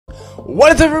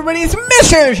What is up, everybody? It's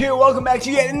Mr. here. Welcome back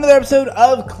to yet another episode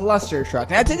of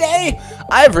Clustertruck. Now today,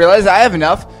 I've realized I have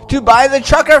enough to buy the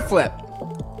trucker flip.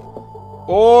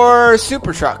 Or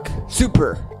super truck.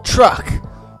 Super truck.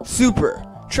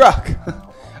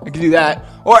 I can do that.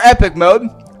 Or epic mode.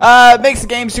 Makes the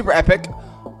game super epic.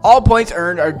 All points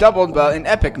earned are doubled but in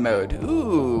epic mode.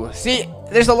 Ooh. See,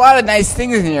 there's a lot of nice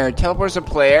things in here. Teleports a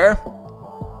player.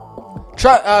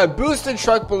 Boost the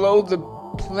truck below the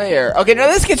player. Okay, now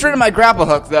this gets rid of my grapple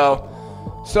hook though.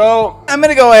 So I'm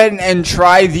gonna go ahead and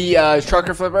try the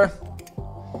trucker flipper.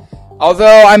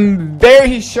 Although I'm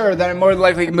very sure that I'm more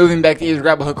likely moving back to either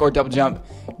grapple hook or double jump.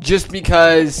 Just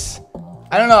because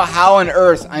I don't know how on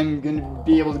earth I'm gonna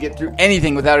be able to get through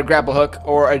anything without a grapple hook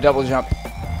or a double jump.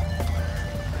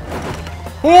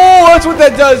 Oh, that's what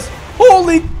that does.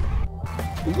 Holy.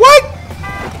 What?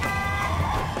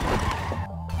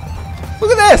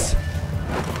 Look at this.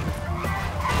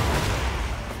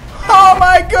 Oh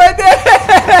my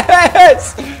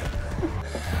goodness!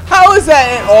 How is that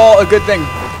at all a good thing?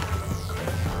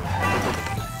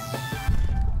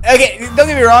 Okay, don't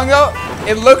get me wrong though.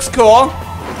 It looks cool.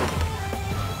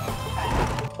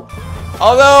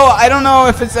 Although, I don't know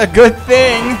if it's a good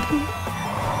thing.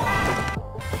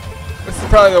 This is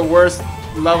probably the worst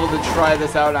level to try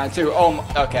this out on too. Oh,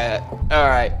 okay.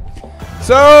 Alright.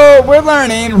 So, we're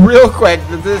learning real quick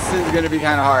that this is going to be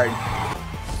kind of hard.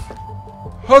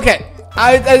 Okay,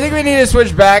 I think we need to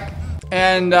switch back,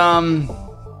 and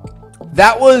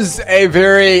that was a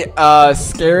very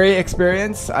scary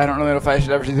experience. I don't really know if I should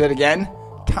ever do that again.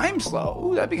 Time slow,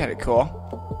 ooh, that'd be kind of cool.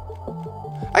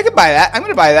 I could buy that. I'm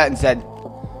gonna buy that instead.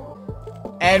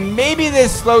 And maybe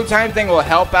this slow time thing will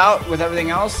help out with everything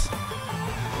else.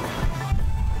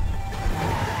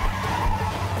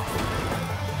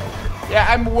 Yeah,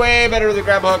 I'm way better with the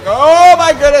grab hook. Oh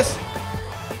my goodness!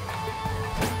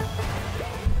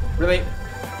 Really?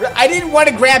 I didn't want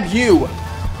to grab you.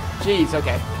 Jeez,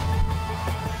 okay.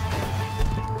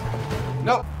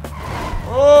 Nope.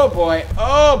 Oh boy.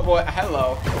 Oh boy.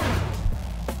 Hello.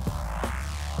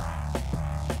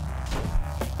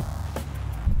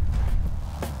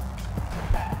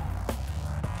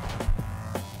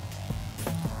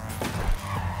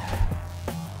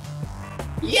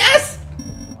 Yes!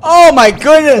 Oh my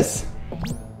goodness!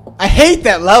 I hate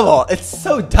that level. It's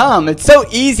so dumb. It's so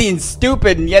easy and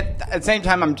stupid, and yet at the same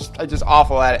time, I'm just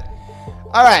awful at it.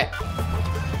 All right,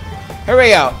 here we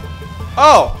go.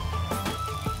 Oh,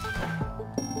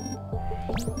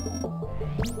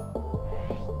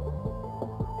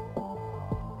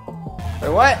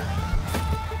 wait, what?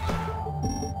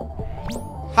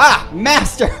 Ha,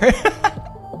 master!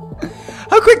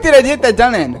 How quick did I get that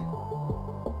done in?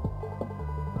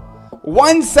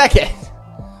 1 second.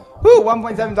 Woo,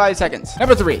 1.75 seconds.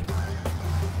 Number 3.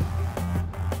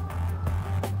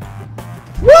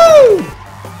 Woo!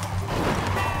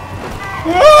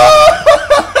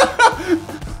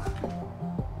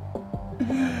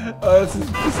 Oh, this is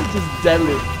just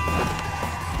deadly.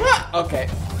 Okay.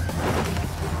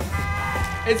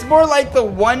 It's more like the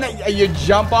one that you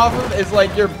jump off of is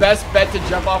like your best bet to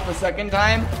jump off a second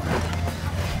time.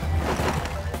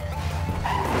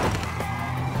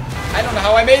 I don't know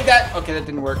how I made that. Okay, that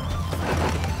didn't work.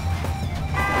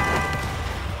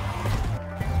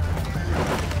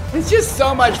 It's just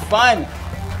so much fun.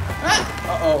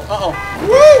 Uh-oh, uh-oh.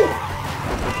 Woo!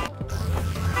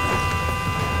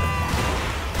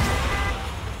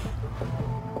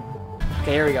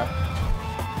 Okay, here we go.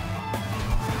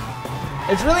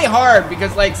 It's really hard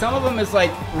because like some of them is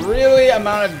like really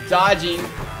amount of dodging.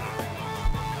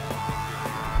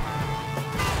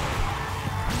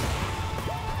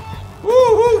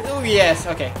 Ooh, yes,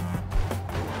 okay.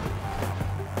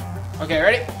 Okay,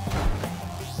 ready?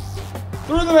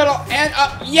 Through the middle and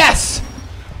up, yes!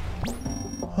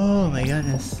 Oh my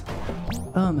goodness.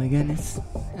 Oh my goodness.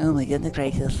 Oh my goodness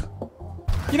gracious.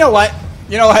 You know what?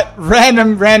 You know what?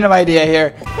 Random idea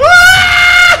here.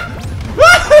 Ah!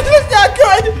 Ah! This is not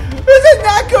good! This is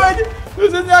not good!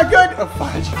 This is not good! Oh,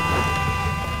 fudge.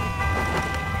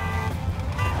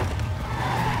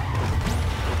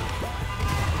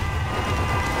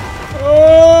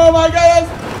 Oh my goodness!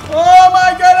 Oh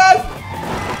my goodness!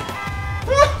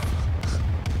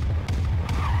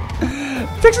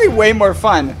 It's actually way more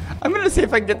fun. I'm gonna see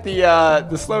if I can get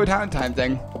the slow down time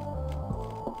thing.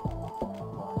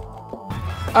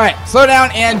 All right, slow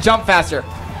down and jump faster.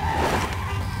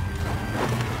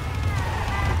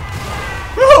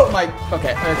 Oh my!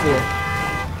 Okay, let's see here.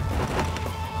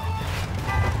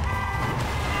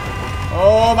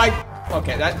 Oh my!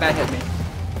 Okay, that hit me.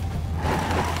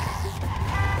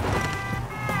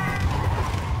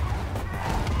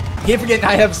 Keep forgetting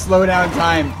I have slowdown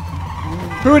time.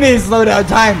 Who needs slowdown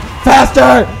time?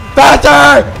 Faster!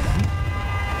 Faster!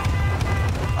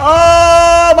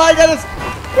 Oh my goodness!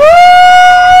 Woo!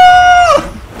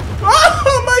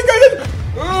 Oh my goodness!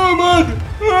 Oh man!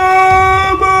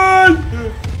 Oh man!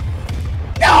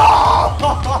 No!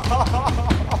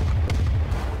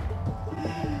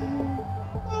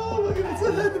 Oh my goodness!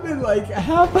 It had been like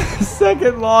half a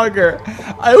second longer.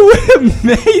 I would have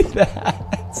made that.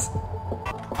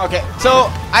 Okay,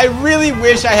 so I really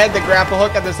wish I had the grapple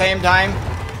hook at the same time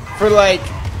for like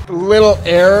little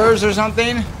errors or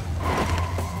something.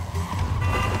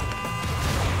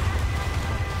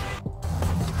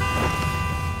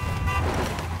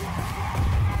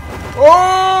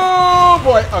 Oh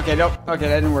boy! Okay, nope. Okay,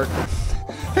 that didn't work.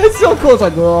 It's so cool. It's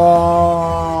like,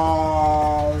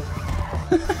 oh.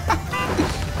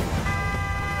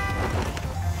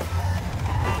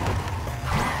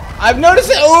 I've noticed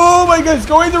it. Oh my goodness,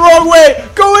 going the wrong way.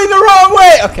 Going the wrong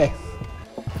way. Okay.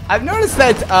 I've noticed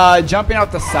that jumping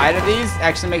off the side of these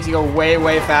actually makes you go way,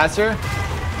 way faster.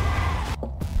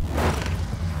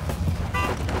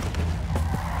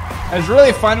 It's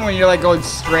really fun when you're like going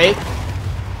straight.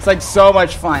 It's like so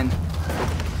much fun.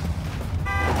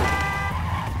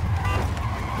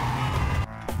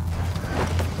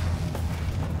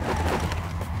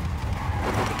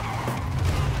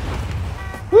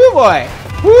 Woo boy!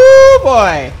 Woo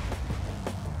boy!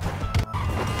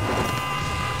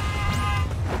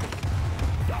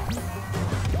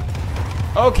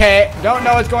 Okay, don't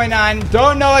know what's going on.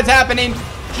 Don't know what's happening.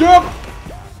 Jump!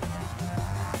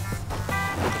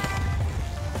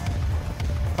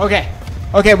 Okay.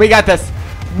 Okay, we got this.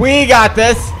 We got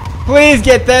this. Please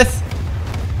get this.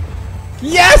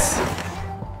 Yes!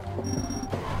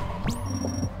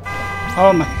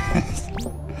 Oh my goodness.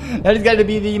 That has got to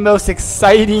be the most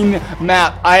exciting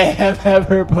map I have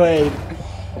ever played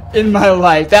in my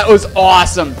life. That was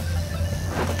awesome.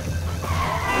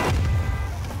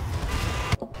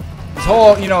 This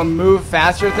whole, you know, move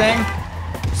faster thing,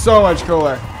 so much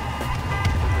cooler.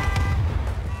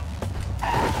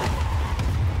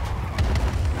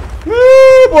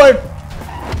 Woo, boy.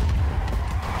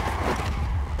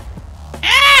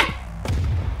 Ah!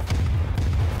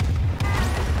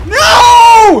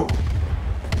 No!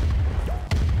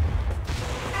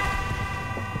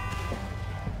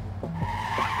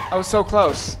 I was so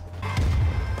close.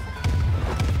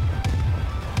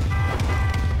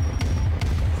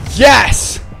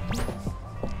 Yes!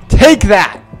 Take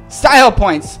that! Style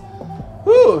points!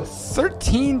 Woo!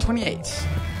 1328.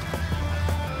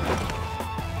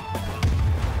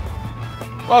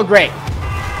 Well, great.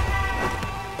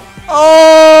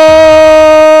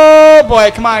 Oh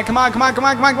boy, come on, come on, come on, come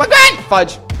on, come on, come on!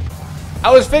 Fudge!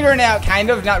 I was figuring it out, kind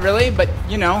of, not really, but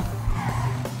you know.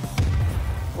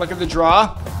 Look at the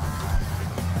draw.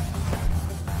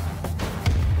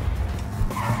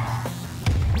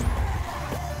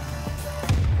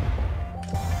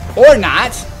 Or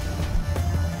not.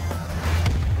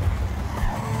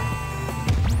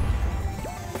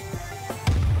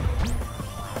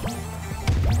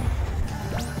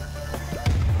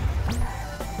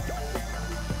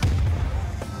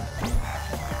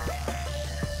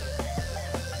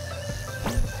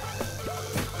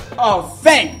 Oh,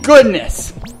 thank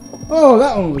goodness. Oh,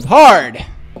 that one was hard.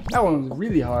 That one was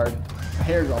really hard. My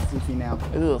hair's all fluffy now.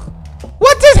 Ugh.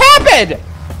 What just happened?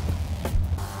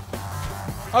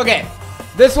 Okay,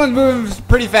 this one moves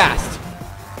pretty fast.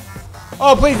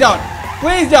 Oh, please don't.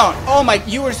 Please don't. Oh my,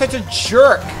 you were such a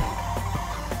jerk.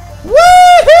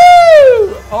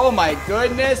 Woohoo! Oh my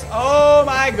goodness. Oh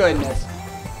my goodness.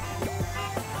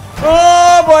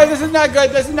 Oh boy, this is not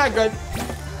good. This is not good.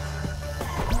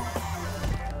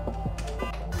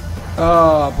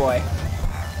 Oh boy.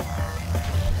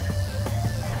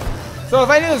 So if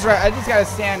I do this right, I just gotta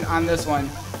stand on this one.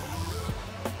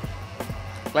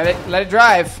 Let it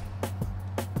drive.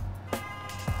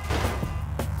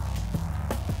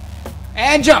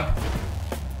 And jump.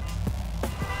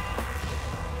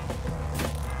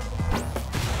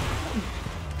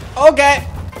 Okay.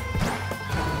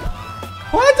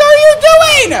 What are you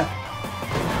doing?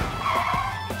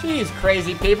 Jeez,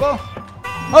 crazy people.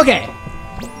 Okay.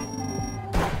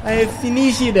 I have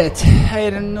finished it. I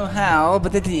don't know how,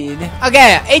 but I did.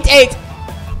 Okay, 8-8.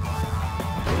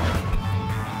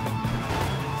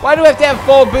 Why do I have to have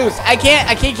full boost? I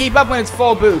can't keep up when it's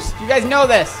full boost. You guys know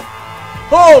this.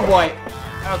 Oh boy.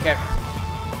 Okay.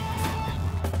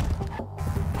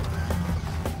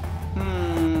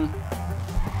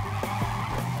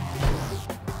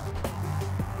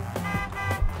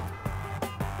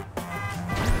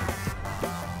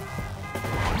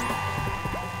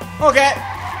 Okay.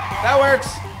 That works.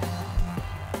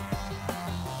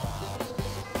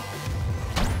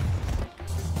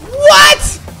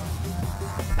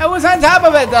 was on top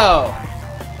of it, though.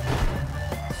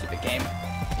 Stupid game.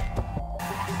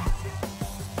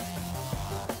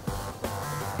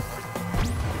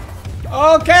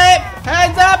 Okay,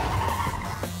 heads up.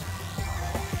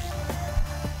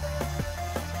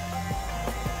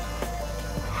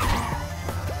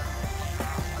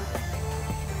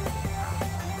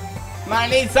 I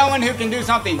need someone who can do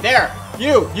something. There,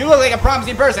 you look like a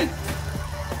promising person.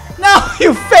 No,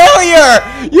 you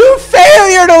failure! You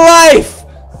failure to life!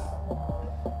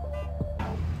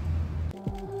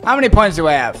 How many points do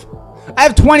I have? I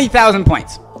have 20,000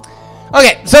 points.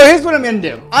 Okay, so here's what I'm gonna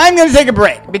do. I'm gonna take a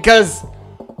break because,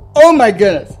 oh my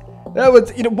goodness, that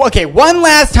was, okay, one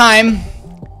last time,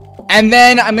 and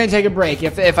then I'm gonna take a break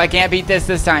if I can't beat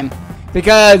this time,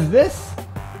 because this,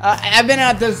 I've been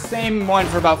at the same one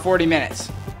for about 40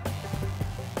 minutes.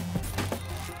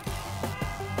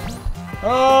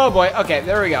 Oh boy, okay,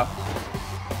 there we go.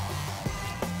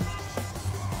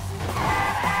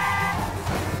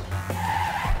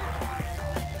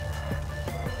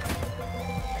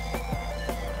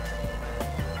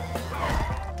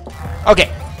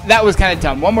 Okay, that was kind of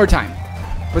dumb. One more time.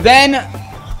 But then,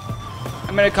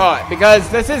 I'm going to call it, because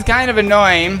this is kind of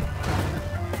annoying.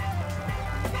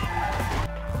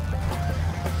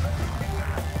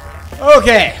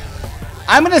 Okay,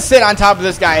 I'm going to sit on top of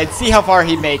this guy and see how far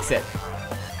he makes it.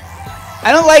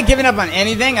 I don't like giving up on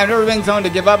anything. I've never been someone to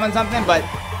give up on something, but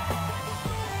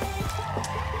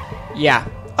yeah.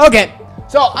 Okay,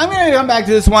 so I'm going to come back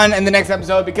to this one in the next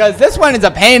episode because this one is a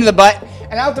pain in the butt,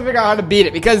 and I'll have to figure out how to beat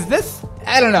it because this,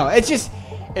 I don't know,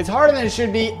 it's harder than it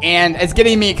should be, and it's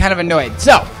getting me kind of annoyed.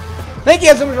 So, thank you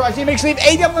guys so much for watching. Make sure you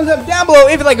leave a thumbs up down below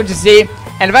if you like what you see,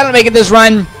 and if I don't make it this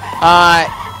run,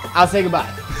 I'll say goodbye.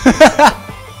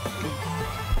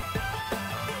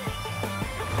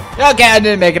 Okay, I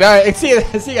didn't make it. Alright, see you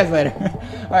guys later.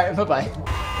 Alright, bye-bye.